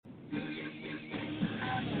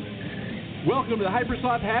Welcome to the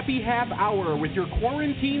Hypersloth Happy Half Hour with your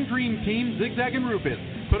quarantine dream team, Zigzag and Rufus.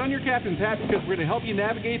 Put on your captain's hat because we're going to help you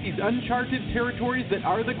navigate these uncharted territories that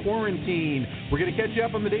are the quarantine. We're going to catch you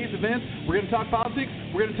up on the day's events. We're going to talk politics.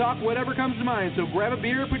 We're going to talk whatever comes to mind. So grab a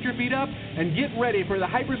beer, put your feet up, and get ready for the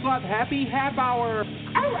Hypersloth Happy Half Hour.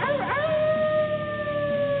 Ow, ow, ow!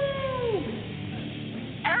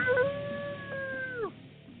 Ow!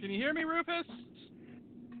 Can you hear me, Rufus?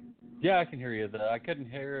 Yeah, I can hear you. I couldn't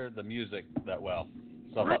hear the music that well,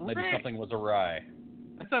 so I thought maybe something was awry.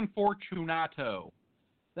 That's unfortunato.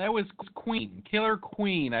 That was Queen, Killer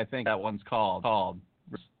Queen, I think that one's called.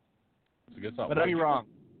 It's a good song. But I'd be wrong.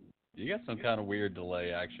 You got some kind of weird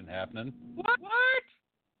delay action happening. What?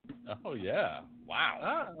 Oh yeah!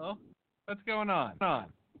 Wow. Uh-oh. What's going on?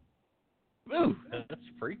 Ooh, that's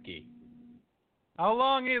freaky. How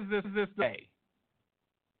long is this day?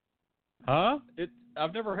 Huh?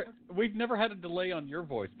 We've never had a delay on your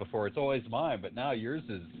voice before. It's always mine, but now yours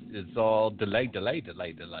is all delay.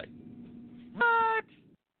 What?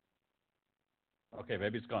 Okay,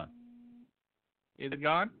 maybe it's gone. Is it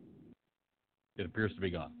gone? It appears to be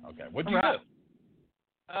gone. Okay, what'd you do?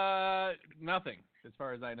 Nothing, as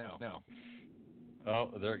far as I know. No. Oh,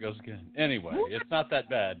 there it goes again. Anyway, it's not that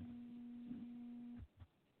bad.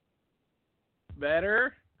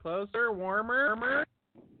 Better, closer, warmer.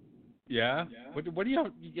 Yeah? What are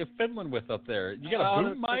you fiddling with up there? You got a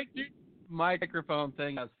boom mic? Microphone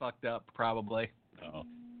thing that's fucked up, probably. Oh.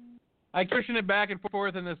 I cushion it back and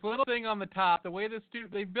forth, and this little thing on the top, the way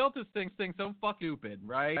they built this thing so fucking stupid,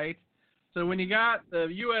 right? So when you got the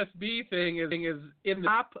USB thing is in the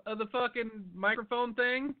top of the fucking microphone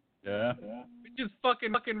thing, yeah, it's just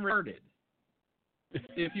fucking retarded.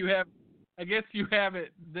 If you have, I guess you have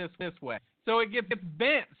it this way, so it gets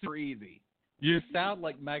bent super easy. You sound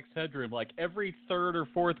like Max Headroom. Like every third or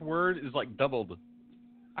fourth word is like doubled.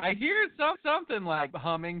 I hear something like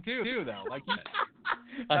humming too though. Like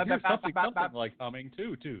I hear something like humming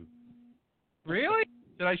too. Really?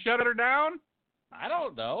 Did I shut her down? I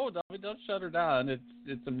don't know. Don't shut her down.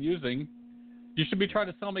 It's amusing. You should be trying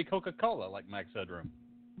to sell me Coca-Cola like Max Headroom.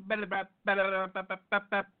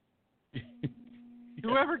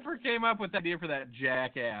 Whoever came up with the idea for that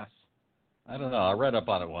jackass? I don't know. I read up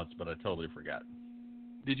on it once, but I totally forgot.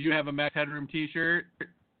 Did you have a Max Headroom T-shirt?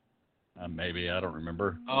 Maybe. I don't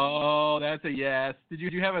remember. Oh, that's a yes. Did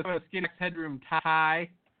you have a skinny Max Headroom tie?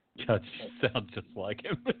 God, you sound just like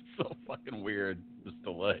him. It's so fucking weird, this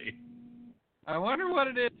delay. I wonder what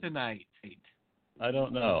it is tonight. I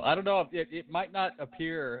don't know. I don't know if it might not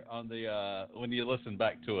appear on the when you listen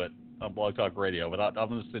back to it on Blog Talk Radio, but I'm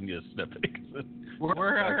going to send you a snippet.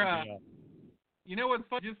 You know what's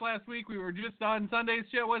funny? Just last week we were just on Sunday's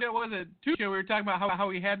show. Was it Tuesday? We were talking about how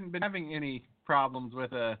he hadn't been having any problems with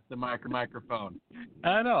the microphone.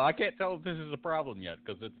 I know. I can't tell if this is a problem yet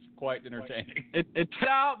because it's quite entertaining. It turned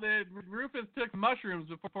out that Rufus took mushrooms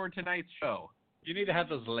before tonight's show. You need to have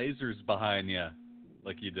those lasers behind you,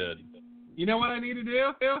 like you did. You know what I need to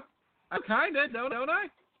do? I kind of, don't I?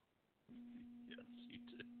 Yes, you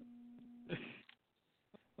do.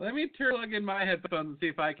 Let me plug in my headphones and see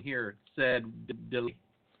if I can hear said delay.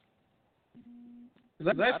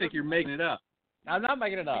 Because I think you're making it up. I'm not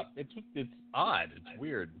making it up. It's odd. It's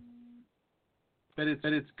weird. But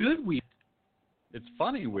it's good weird. It's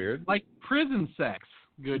funny weird. Like prison sex.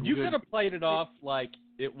 Good. You could have played it off like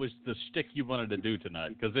it was the shtick you wanted to do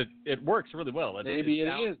tonight because it works really well. Maybe it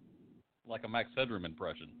is. Like a Max Headroom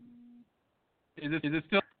impression. Is it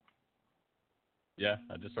still? Yeah,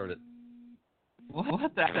 I just heard it.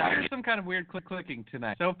 What the? There's some kind of weird clicking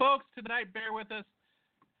tonight. So, folks, tonight, bear with us.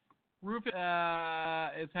 Rufus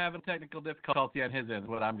is having technical difficulty on his end, is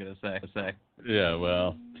what I'm going to say. Yeah,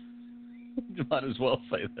 well, you might as well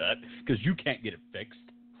say that, because you can't get it fixed.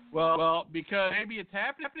 Well, because maybe it's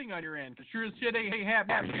happening on your end. Sure as shit ain't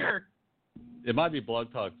happening here. It might be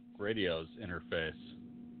Blog Talk Radio's interface.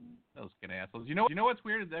 Those fucking assholes. You know what's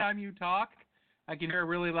weird is every time you talk, I can hear a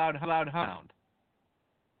really loud sound.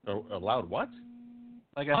 A loud what?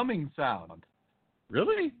 Like a humming sound.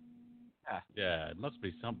 Really? Yeah. Yeah, it must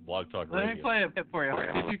be some Blog Talk Radio. Let me play it for you.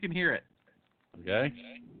 See if you can hear it. Okay.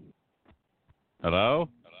 Hello?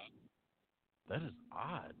 That is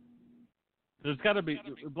odd. There's got to be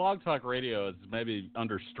Blog Talk Radio is maybe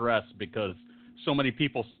under stress because so many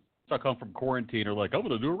people stuck home from quarantine are like, I'm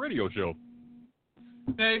going to do a radio show.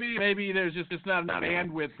 Maybe there's just not enough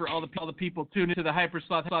bandwidth for all the people tuning into the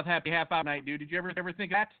Hypersloth Happy Half Hour night, dude. Did you ever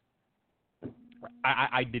think of that?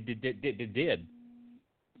 I did.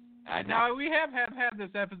 Now, we have had this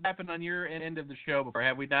happen on your end of the show before,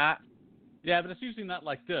 have we not? Yeah, but it's usually not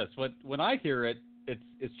like this. When I hear it,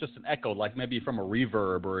 it's just an echo, like maybe from a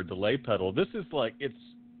reverb or a delay pedal. This is like it's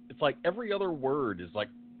like every other word is like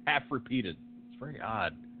half repeated. It's very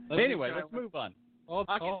odd. Anyway, let's move on.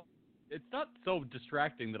 It's not so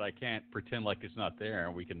distracting that I can't pretend like it's not there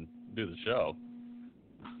and we can do the show.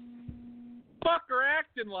 Fucker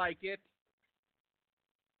acting like it.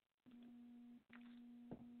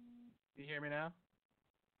 You hear me now?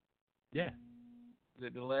 Yeah. Is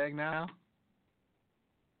it delaying now?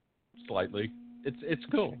 Slightly. It's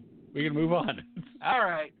cool. We can move on. All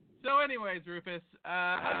right. So, anyways, Rufus,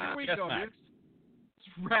 how's your week going, dude?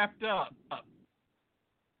 It's wrapped up.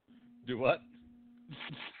 Do what?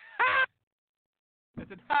 I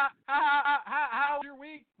said, how's your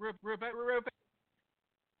week, Rufus?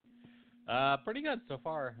 Pretty good so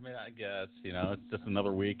far. I mean, I guess, it's just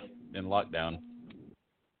another week in lockdown.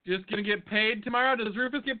 Just gonna get paid tomorrow? Does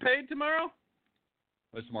Rufus get paid tomorrow?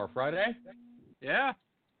 What's tomorrow, Friday? Yeah.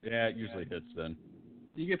 Yeah, it usually hits then.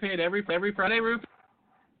 You get paid every Friday, Rufus?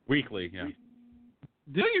 Weekly, yeah.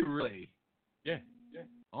 Do you really? Yeah.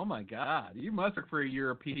 Oh my God! You must work for a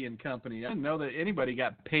European company. I didn't know that anybody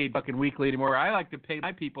got paid fucking weekly anymore. I like to pay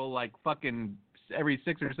my people like fucking every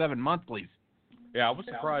 6 or 7 monthlies. Yeah, I was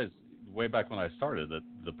surprised way back when I started that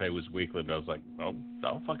the pay was weekly, but I was like, oh,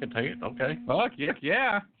 I'll fucking take it. Okay. Fuck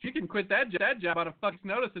yeah. You can quit that job on a fuck's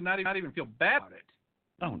notice and not even feel bad about it.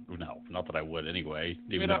 Oh no, not that I would anyway.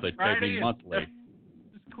 Even Quit if they Friday paid me monthly.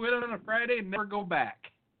 Just quit on a Friday and never go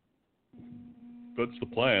back. That's the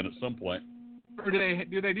plan at some point. Or do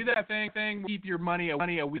they do that thing? Keep your money a week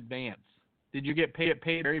in advance. Did you get paid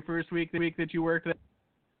the very first week, the week that you worked there?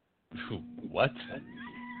 What?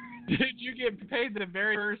 Did you get paid the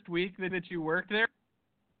very first week that you worked there?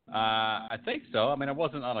 I think so. I mean, I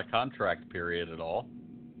wasn't on a contract period at all.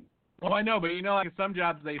 Oh, I know, but like in some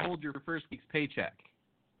jobs, they hold your first week's paycheck.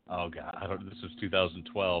 Oh God, this was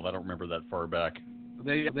 2012. I don't remember that far back.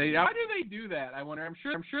 Why do they do that? I wonder. I'm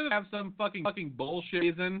sure they have some fucking bullshit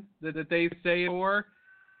reason that they say it for,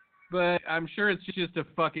 but I'm sure it's just to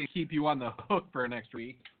fucking keep you on the hook for an extra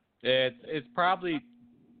week. It's probably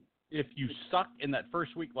if you suck in that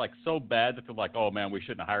first week like so bad that they're like, oh man, we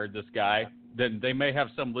shouldn't have hired this guy. Then they may have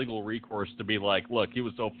some legal recourse to be like, look, he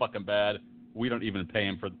was so fucking bad, we don't want to pay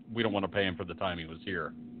him for the time he was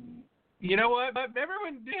here. You know what? But remember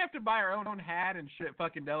when we have to buy our own hat and shit,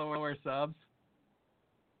 fucking Delaware subs?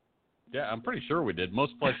 Yeah, I'm pretty sure we did.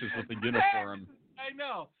 Most places with the uniform, I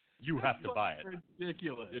know. You have to buy it.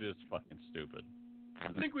 Ridiculous. It is fucking stupid.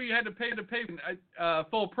 I think we had to pay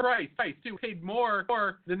full price too. Paid more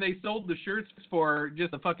than they sold the shirts for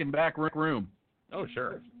just the fucking back room. Oh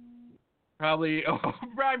sure. Probably. Oh,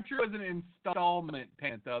 I'm sure it was an installment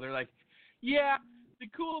payment though. They're like, yeah. The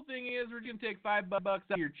cool thing is we're gonna take $5 out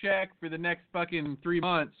of your check for the next fucking 3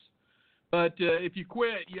 months, but if you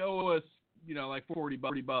quit, you owe us, like $40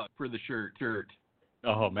 for the shirt.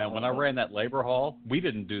 Oh man, when I ran that labor hall, we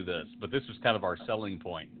didn't do this, but this was kind of our selling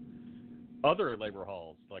point. Other labor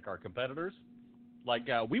halls, like our competitors,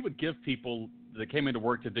 we would give people that came into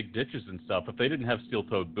work to dig ditches and stuff, if they didn't have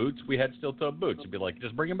steel-toed boots, we had steel-toed boots. You'd be like,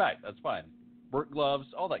 just bring them back. That's fine. Work gloves,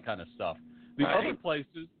 all that kind of stuff. The other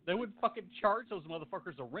places, they would fucking charge those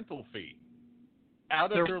motherfuckers a rental fee.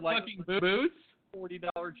 Out of their fucking boots? $40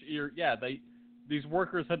 a year. Yeah, these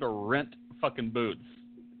workers had to rent fucking boots.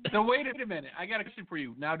 So wait a minute. I got a question for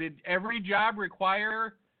you. Now, did every job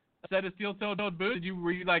require a set of steel-toed boots?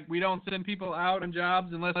 Were you like, we don't send people out on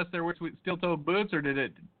jobs unless they're with steel-toed boots, or did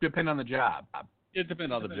it depend on the job? It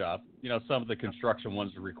depended on the job. Some of the construction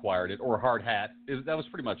ones required it, or hard hat. That was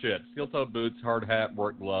pretty much it. Steel-toed boots, hard hat,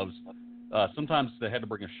 work gloves. Sometimes they had to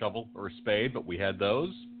bring a shovel or a spade, but we had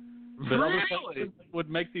those. But really? Other places would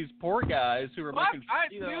make these poor guys who were making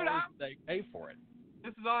 $50 they pay for it.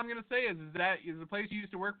 This is all I'm going to say is the place you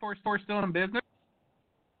used to work for still in business?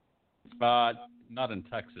 Not in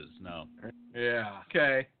Texas, no. Yeah.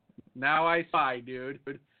 Okay. Now I spy, dude.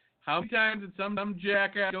 How many times did some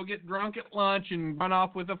jackass go get drunk at lunch and run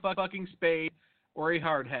off with a fucking spade or a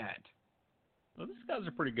hard hat? Well, these guys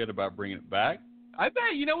are pretty good about bringing it back. I bet,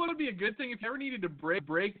 what would be a good thing if you ever needed to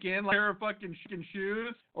break in like a pair of fucking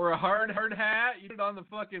shoes or a hard hat, you put it on the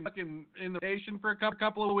fucking invitation for a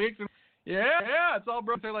couple of weeks and yeah, it's all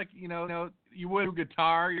broke. They're like, you would a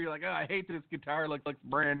guitar. You're like, oh, I hate this guitar. Looks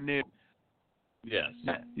brand new. Yes.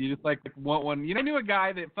 You just want one. I knew a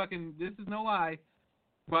guy that fucking, this is no lie,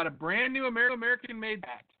 bought a brand new American-made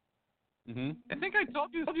bat. Mm-hmm. I think I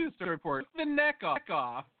told you the story before. Took the neck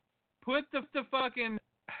off, put the fucking,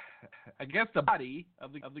 I guess the body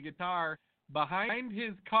of the guitar behind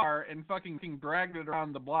his car and fucking dragged it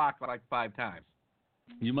around the block like 5 times.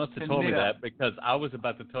 You must have told me that because I was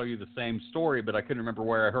about to tell you the same story, but I couldn't remember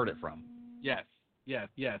where I heard it from. Yes.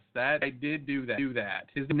 That I did do that.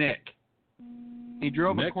 His Nick. He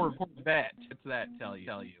drove a Corvette. What's that tell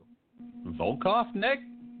you? Volkov, Nick?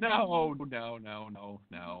 No.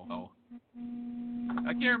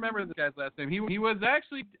 I can't remember this guy's last name. He was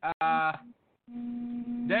actually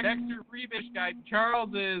Dexter Freebish guy.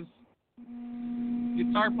 Charles is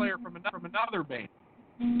guitar player from another band.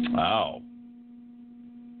 Wow.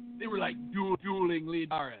 They were like dueling lead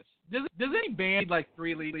guitarists. Does any band need like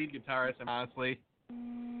 3 lead guitarists? Honestly.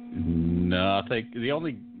 No, I think the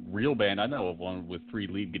only real band I know of one with 3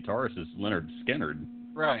 lead guitarists is Leonard Skinner.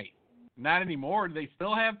 Right. Not anymore. Do they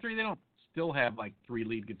still have 3? They don't still have like 3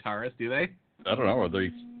 lead guitarists, do they? I don't know. Are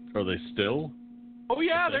they still? Oh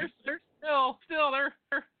yeah, they're still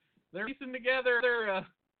they're piecing together. They're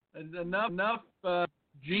enough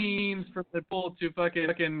genes from the pool to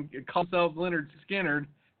fucking call themselves Leonard Skinner.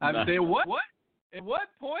 I would say what? At what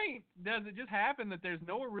point does it just happen that there's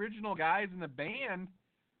no original guys in the band,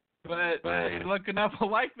 but they look enough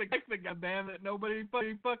like the band that nobody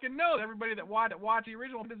fucking knows? Everybody that watched the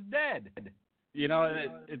original is dead. You know,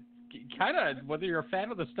 it kind of, whether you're a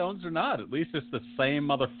fan of the Stones or not, at least it's the same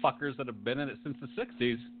motherfuckers that have been in it since the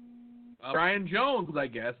 60s. Brian Jones, I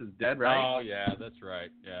guess, is dead, right? Oh, yeah, that's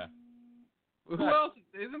right, yeah. Who else?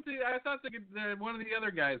 Isn't I thought one of the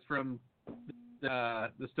other guys from the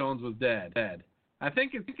Stones was dead. I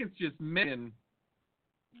think it's just Mick and...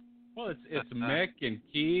 Well, it's Mick and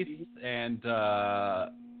Keith and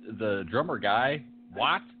the drummer guy,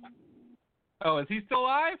 Watt. Oh, is he still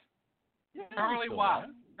alive? Yeah, Charlie Watt.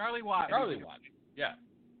 Charlie Watt. Yeah.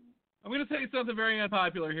 I'm going to tell you something very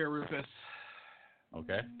unpopular here, Rufus.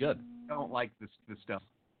 Okay, good. I don't like this stuff.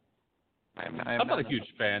 I'm not a huge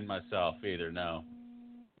fan myself either, no.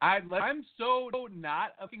 I'm so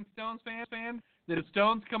not a fucking Stones fan that if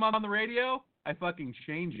Stones come on the radio, I fucking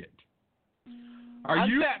change it. Are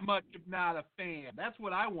you that much of not a fan? That's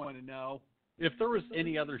what I want to know. If there was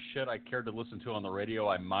any other shit I cared to listen to on the radio,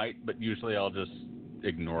 I might, but usually I'll just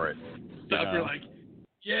ignore it. You're like,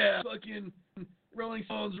 yeah, fucking Rolling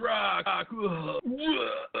Stones rock.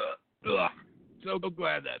 So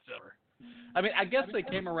glad that's over. I mean, I guess they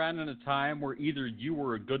came around in a time where either you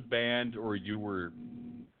were a good band or you were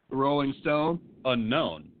Rolling Stone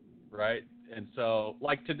unknown, right? And so,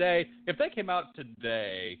 like today, if they came out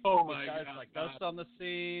today, guys like us on the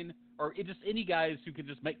scene, or just any guys who could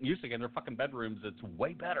just make music in their fucking bedrooms, it's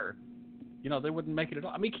way better. You know, they wouldn't make it at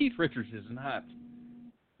all. I mean, Keith Richards is not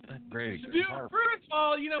that great. Dude, first of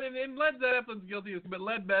all, you know, and Led Zeppelin's guilty of this, but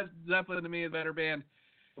Led Zeppelin to me is a better band.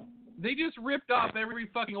 They just ripped off every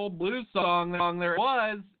fucking old blues song there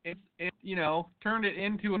was, and you know, turned it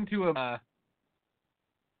into a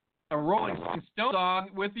Rolling Stone song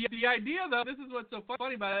with the idea, though, this is what's so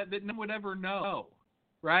funny about it, that no one would ever know,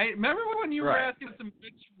 right? Remember when you were asking what some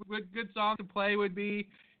good songs to play would be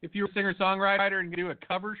if you were a singer-songwriter and do a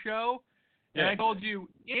cover show? Yeah. And I told you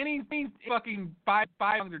any fucking 5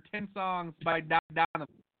 songs or 10 songs by Donovan,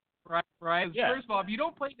 right? Yeah. First of all, if you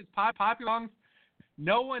don't play his popular songs,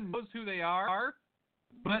 no one knows who they are,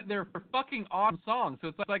 but they're fucking awesome songs. So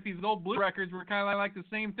it's like these old blues records were kind of like the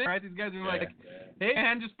same thing, right? These guys are like, hey,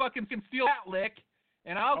 man, just fucking steal that lick,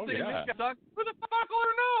 and I'll sing this song. Who the fuck will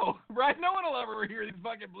ever know, right? No one will ever hear these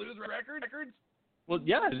fucking blues records. Well,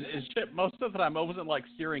 yeah, shit, most of the time I wasn't like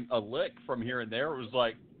steering a lick from here and there. It was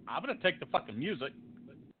like, I'm going to take the fucking music.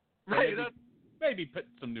 Right. Maybe put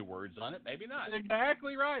some new words on it, maybe not.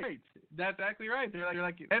 Exactly right. That's exactly right. They're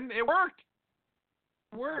like, and it worked.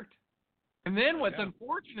 And then what's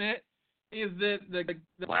unfortunate is that the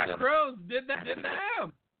Black Crowes did that to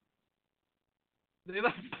them. They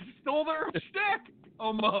like stole their shtick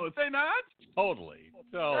almost. They not? Totally.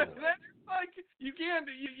 That's like you can't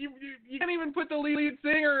even put the lead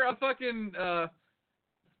singer a fucking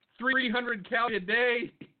 300 calorie a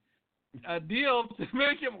day deal to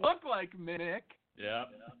make him look like Mick. Yeah.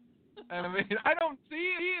 I mean, I don't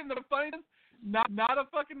see in the funniest not a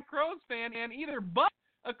fucking Crowes fan and either, but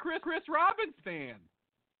a Chris Robbins fan.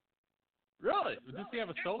 Really? Does he have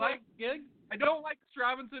a solo gig? I don't like Chris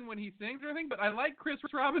Robinson when he sings or anything, but I like Chris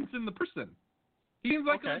Robinson the person. He seems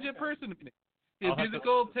like a legit person to me. His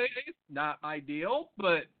musical taste, not ideal,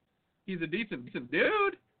 but he's a decent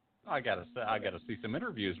dude. I gotta see some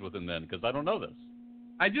interviews with him then, because I don't know this.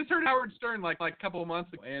 I just heard Howard Stern like a couple of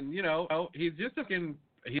months ago, and you know, he's just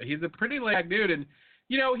he's a pretty laid dude, and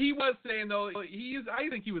you know, he was saying though I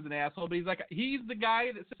think he was an asshole, but he's the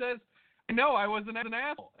guy that says, no, I wasn't an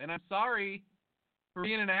asshole, and I'm sorry for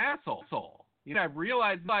being an asshole. You know, I've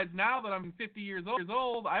realized now that I'm 50 years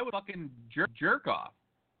old, I would fucking jerk off.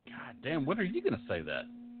 God damn, when are you gonna say that?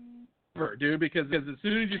 Dude, because as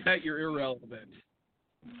soon as you say it, you're irrelevant.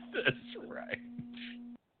 That's right.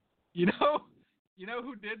 You know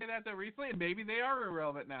who did that though recently, and maybe they are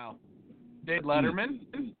irrelevant now. Dave Letterman.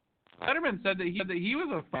 Letterman said that he was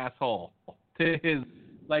a asshole to his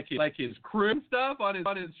his crew and stuff on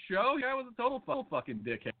his show. Yeah, was a total fucking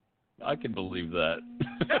dickhead. I can believe that.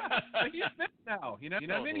 Yeah, he's fit now. You know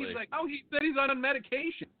what I mean? He's like, he said he's on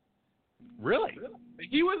medication. Really?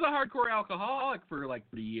 He was a hardcore alcoholic for like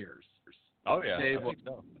 3 years. Oh yeah. Dave, I think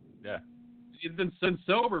so. Yeah. He's been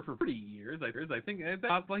sober for 30 years. I think it's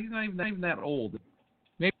possible. He's not even that old.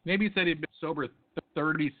 Maybe he said he'd been sober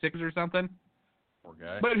 36 or something. Poor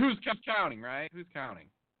guy. But who's counting, right? Who's counting?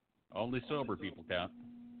 Only sober people count.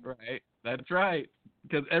 Right. That's right.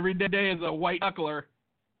 Because every day is a white knuckler.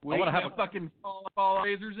 I want to have a fucking fall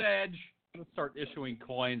razor's edge. I'm going to start issuing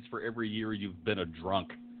coins for every year you've been a drunk.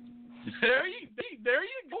 There you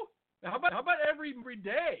go. How about every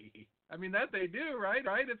day? I mean, that they do, right?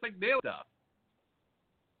 Right? It's like daily stuff.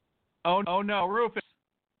 Oh no, Rufus.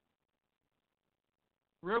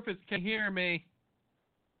 Rufus, can you hear me?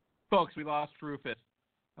 Folks, we lost Rufus.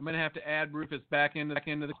 I'm going to have to add Rufus back into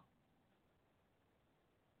the...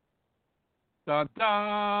 Dun,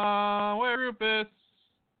 dun, where Rufus?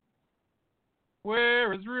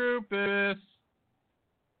 Where is Rufus?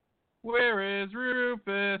 Where is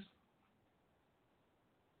Rufus?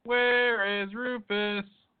 Where is Rufus?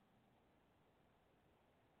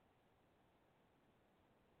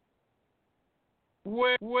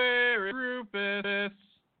 Where is Rufus?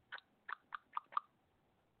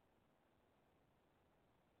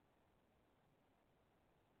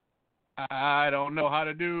 I don't know how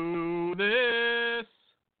to do this.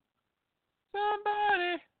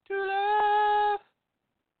 Somebody to love.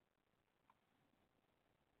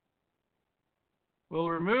 We'll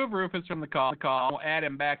remove Rufus from the call. We'll add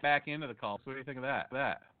him back into the call. So what do you think of that?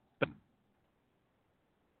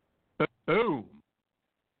 Boom.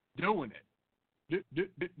 Doing it.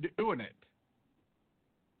 Doing it.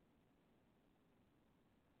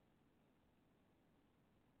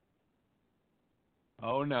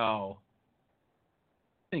 Oh no.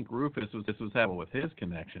 I think Rufus was having with his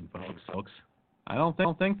connection, folks. I don't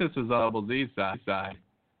think this was Audible Z's side.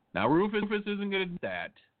 Now Rufus isn't going to do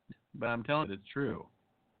that, but I'm telling you it's true.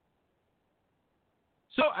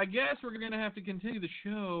 So I guess we're going to have to continue the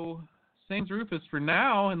show. Same as Rufus for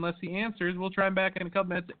now, unless he answers. We'll try him back in a couple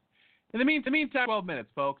minutes. In the meantime, 12 minutes,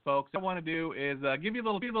 folks. What I want to do is give you a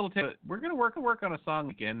little tip. We're going to work on a song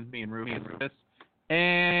again, me and Rufus.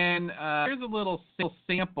 And here's a little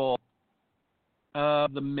sample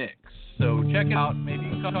of the mix. So check it out. Maybe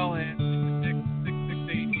you can call in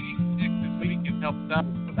 668 this week and help us out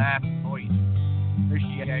with that voice.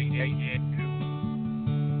 Appreciate it.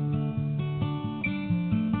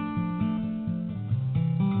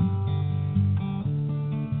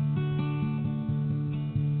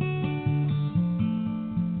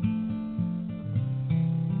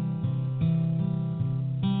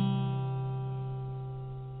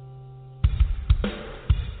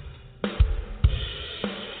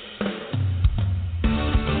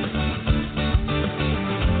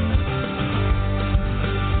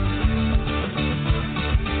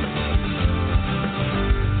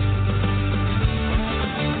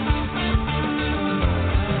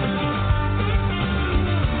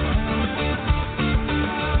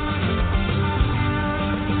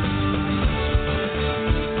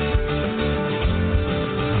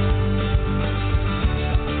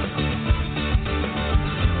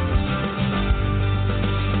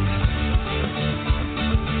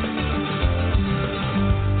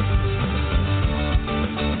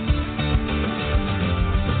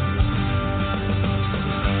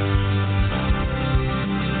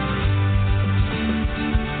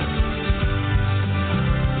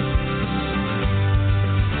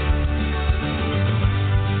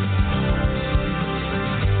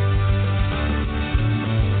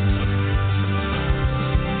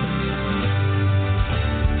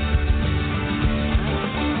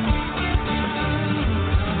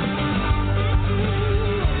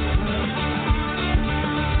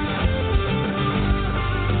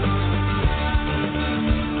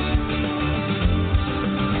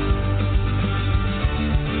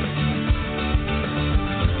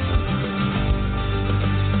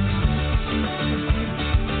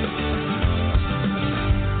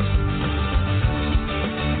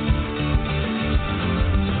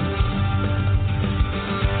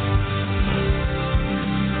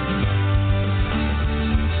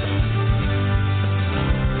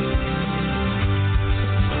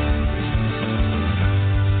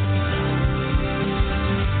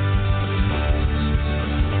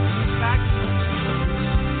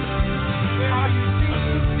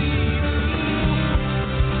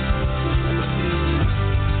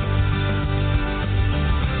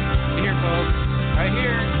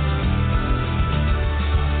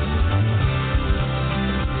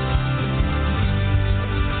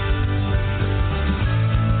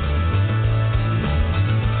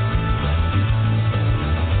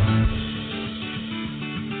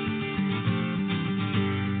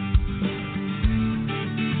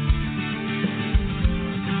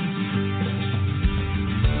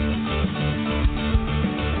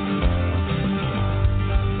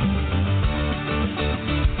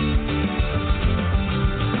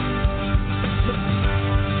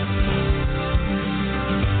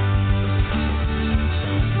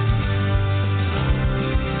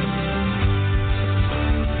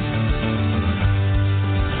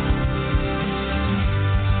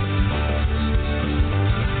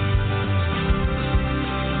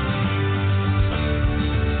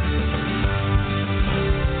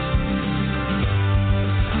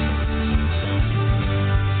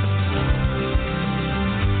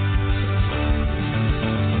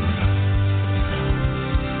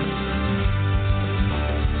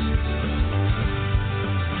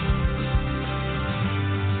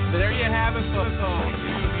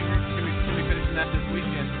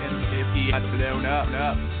 blown up.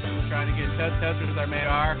 Trying to get in touch with our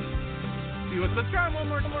mayor. Let's try one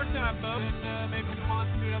more time, folks. And maybe we'll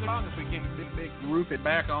listen to another song if we can big group it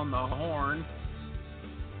back on the horn.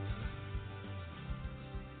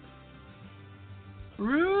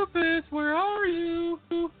 Rufus, where are you?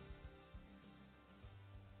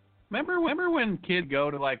 Remember when kids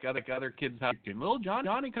go to like other kids' house? Can little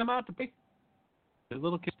Johnny come out to play? Does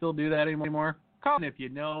little kids still do that anymore? Call in if you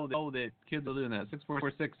know that kids are doing that.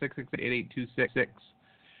 646-668-8266.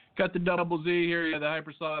 Got the double Z here, the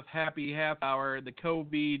Hypersloth Happy Half Hour, the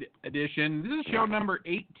COVID edition. This is show number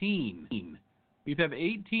 18. We have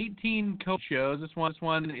 18 COVID shows. This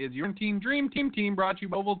one is your Dream Team brought to you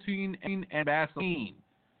by Ovaltine and Vasoline.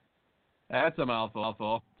 That's a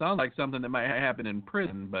mouthful. Sounds like something that might happen in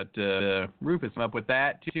prison, but Rufus came up with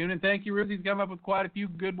that tune. And thank you, Rufus. He's come up with quite a few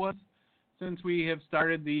good ones since we have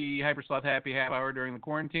started the Hypersloth Happy Half Hour during the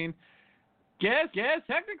quarantine. Guess,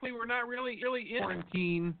 technically we're not really in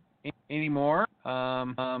quarantine anymore.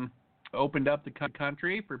 Opened up the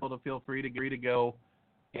country for people to feel free to go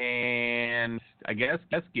and I guess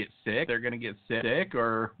get sick. They're going to get sick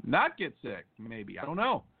or not get sick, maybe. I don't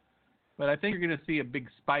know. But I think you're going to see a big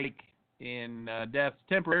spike in deaths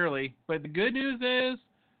temporarily. But the good news is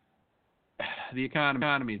the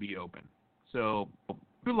economy will be open. So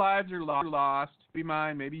 2 lives are lost. Be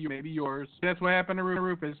mine, maybe yours. That's what happened to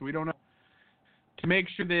Rufus. We don't know. To make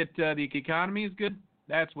sure that the economy is good,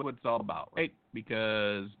 that's what it's all about, right?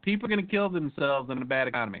 Because people are going to kill themselves in a bad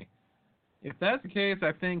economy. If that's the case,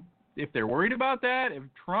 I think if they're worried about that, if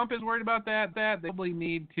Trump is worried about that, they probably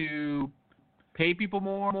need to pay people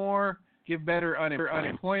more, give better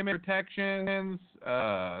unemployment protections,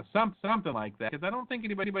 something like that. Because I don't think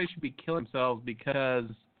anybody should be killing themselves because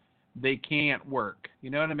they can't work.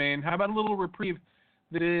 You know what I mean? How about a little reprieve?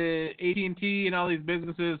 The AT&T and all these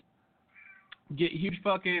businesses get huge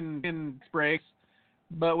fucking breaks,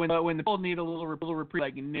 but when the people need a little reprieve,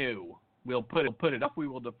 like, no, we'll put it up. We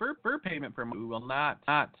will defer payment from. We will not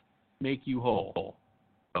make you whole.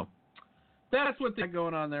 So that's what's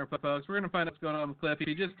going on there, folks. We're gonna find out what's going on with Cliff.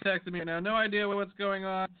 He just texted me now. No idea what's going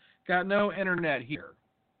on. Got no internet here.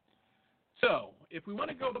 So if we want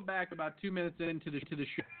to go back about 2 minutes into the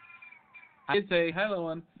show, I did say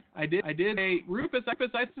hello. I did say Rufus. I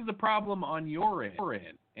said this is a problem on your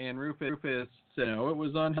end, and Rufus said no, it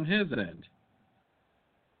was on his end.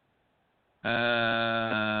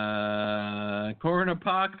 Corn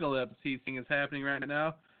apocalypse, he's saying, is happening right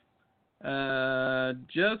now. I'm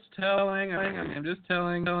just telling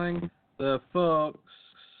the folks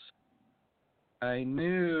I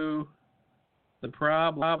knew the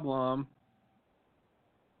problem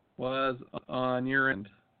was on your end.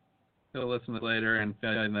 He'll listen to it later and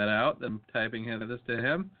find that out. I'm typing this to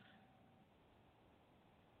him.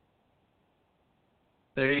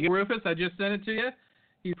 There you go, Rufus. I just sent it to you.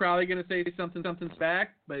 He's probably going to say something's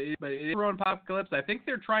back, but it is Corn apocalypse. I think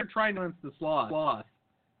they're trying to silence the sloth. I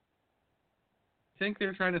think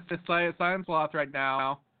they're trying to silence sloth right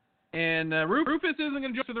now. And Rufus isn't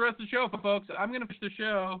going to join for the rest of the show, folks. I'm going to finish the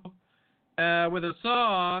show with a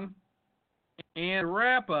song and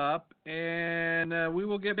wrap up, and we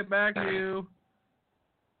will get back to you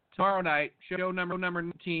tomorrow night, show number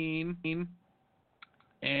 19,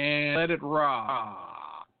 and let it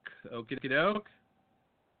rock. Okie doke.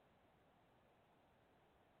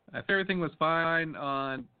 I think everything was fine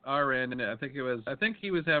on our end, and I think he was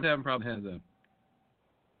having problems with his end.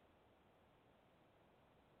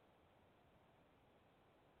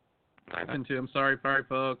 I'm sorry,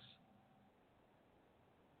 folks.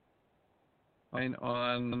 Fine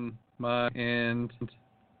on my end.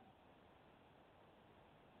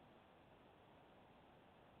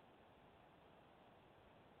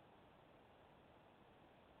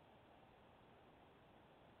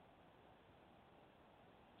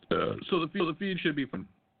 So the feed should be fun.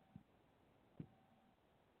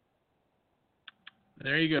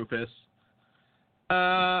 There you go, Fist. All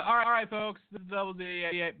right, folks. This is Double D.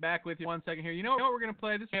 Back with you 1 second here. You know what we're going to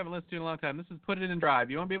play? This we haven't listened to in a long time. This is Put It in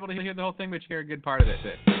Drive. You won't be able to hear the whole thing, but you hear a good part of it.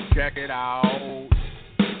 Check it out.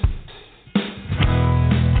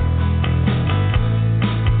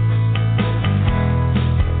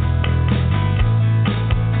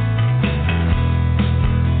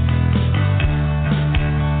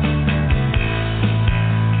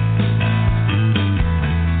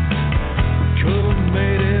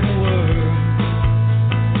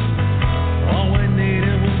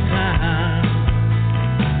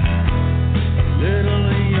 Little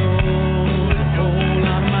of yours, a whole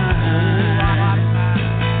lot of mine.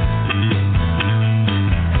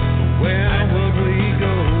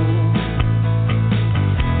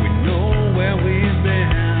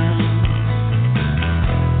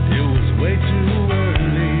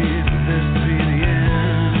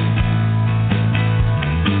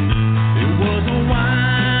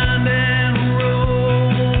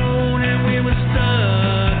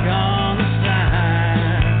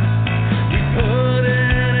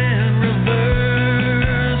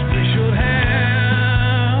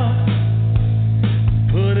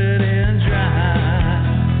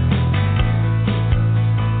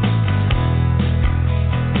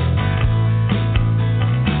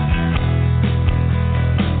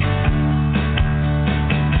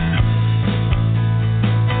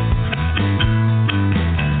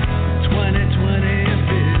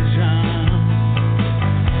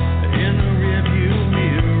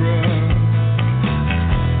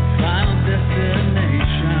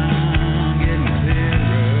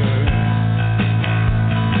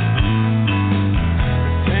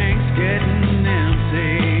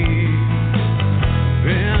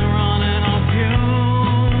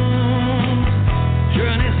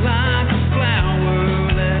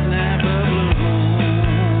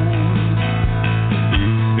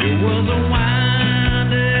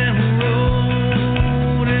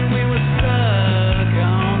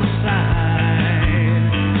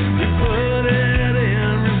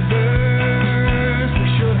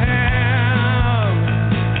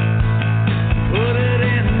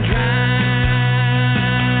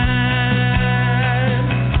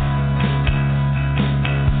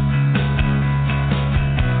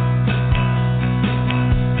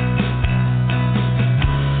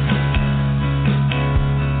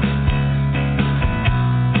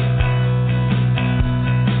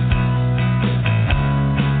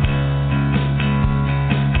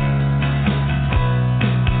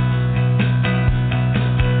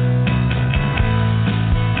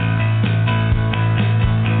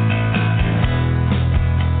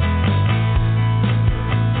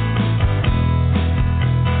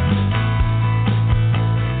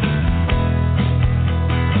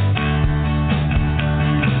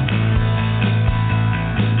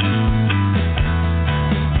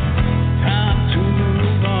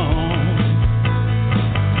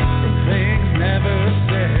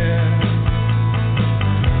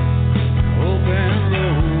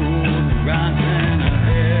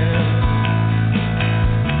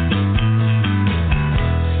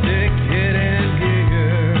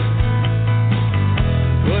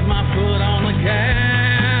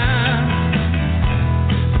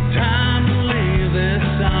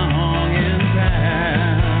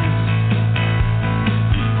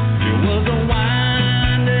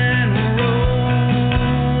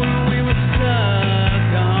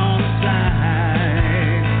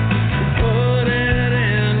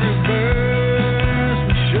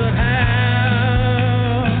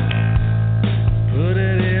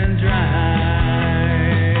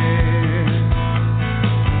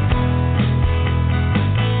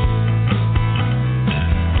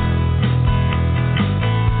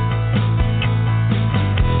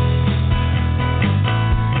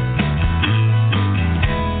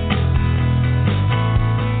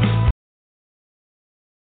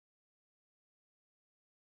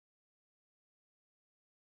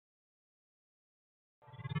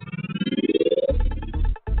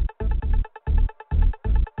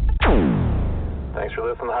 Thanks for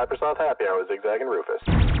listening to Hypersouth Happy Hour with Zigzag and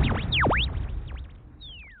Rufus.